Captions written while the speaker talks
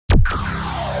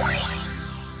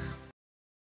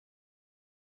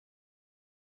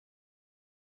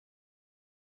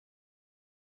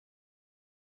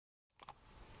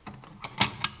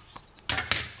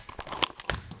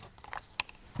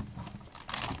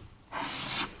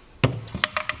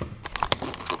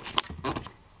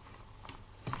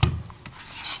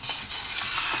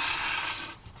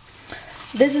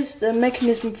this is the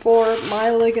mechanism for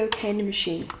my Lego candy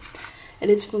machine,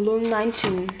 and it's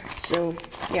V19. So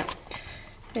yeah,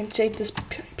 and take this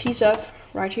piece off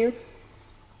right here,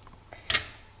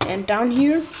 and down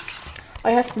here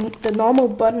I have the normal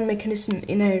button mechanism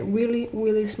in a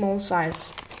really small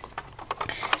size.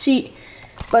 See,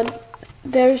 but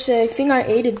there's a thing I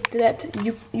added that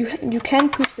you can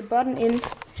push the button in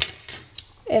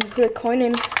and put a coin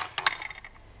in.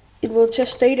 It will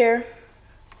just stay there,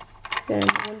 and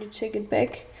when you take it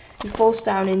back, it falls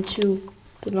down into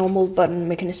the normal button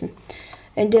mechanism.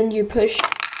 And then you push,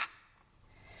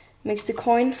 makes the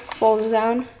coin fall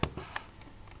down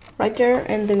right there,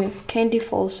 and the candy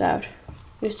falls out.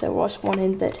 Wish there was one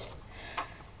in that.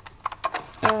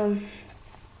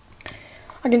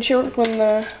 I can show it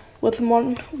when with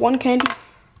one candy.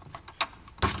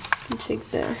 You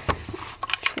take the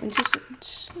 20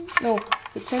 cents, no,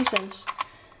 the 10 cents,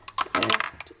 and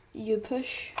you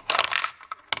push,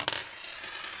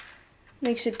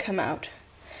 makes it come out.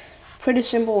 Pretty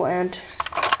simple, and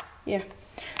yeah.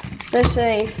 There's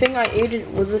a thing I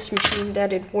added with this machine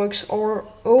that it works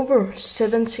over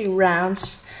 70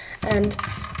 rounds, and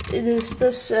it is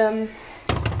this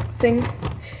thing.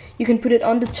 You can put it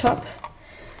on the top,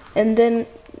 and then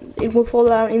it will fall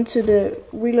down into the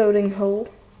reloading hole.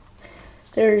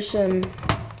 There's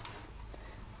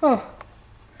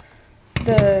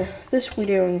this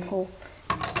reloading hole,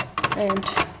 and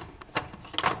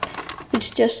it's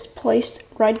just placed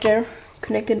right there,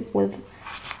 connected with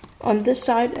on this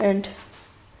side and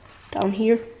down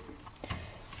here.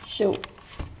 So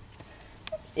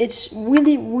it's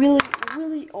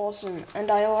really awesome,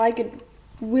 and I like it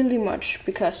really much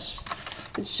because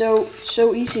it's so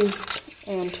easy.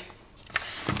 And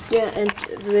yeah, and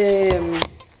the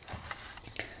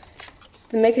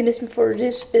mechanism for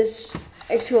this is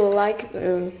actually like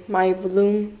my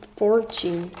balloon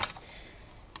 14.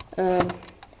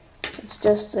 It's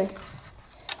just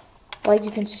like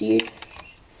you can see it.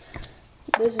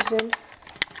 This is in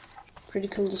pretty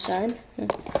cool design.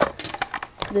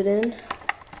 Put it in,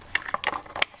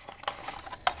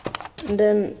 and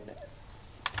then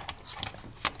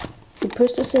you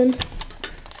push this in,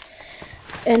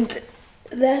 and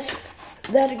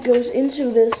that goes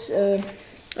into this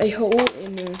a hole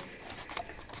in the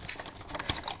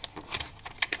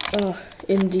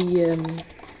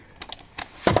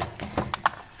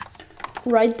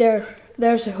right there.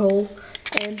 There's a hole,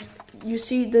 and you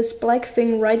see this black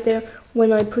thing right there.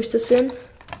 When I push this in,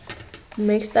 it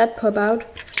makes that pop out,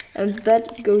 and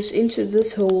that goes into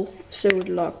this hole, so it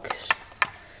locks.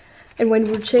 And when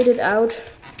you rotate it out,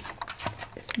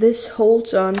 this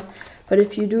holds on, but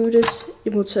if you do this,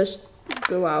 it will just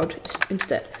go out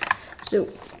instead. So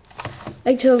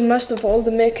actually most of all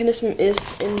the mechanism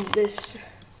is in this,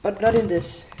 but not in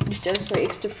this. It's just an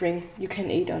extra thing you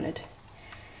can add on it.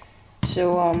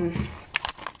 So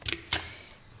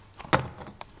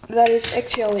that is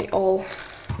actually all.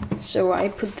 So I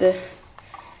put the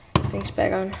things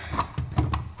back on.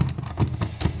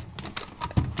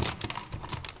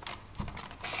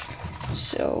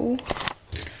 So,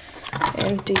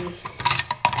 and the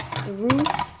roof,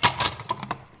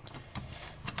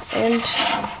 and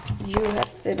you have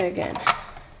it again.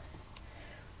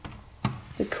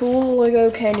 The cool Lego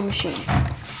candy machine.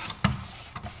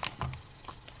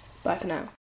 Bye for now.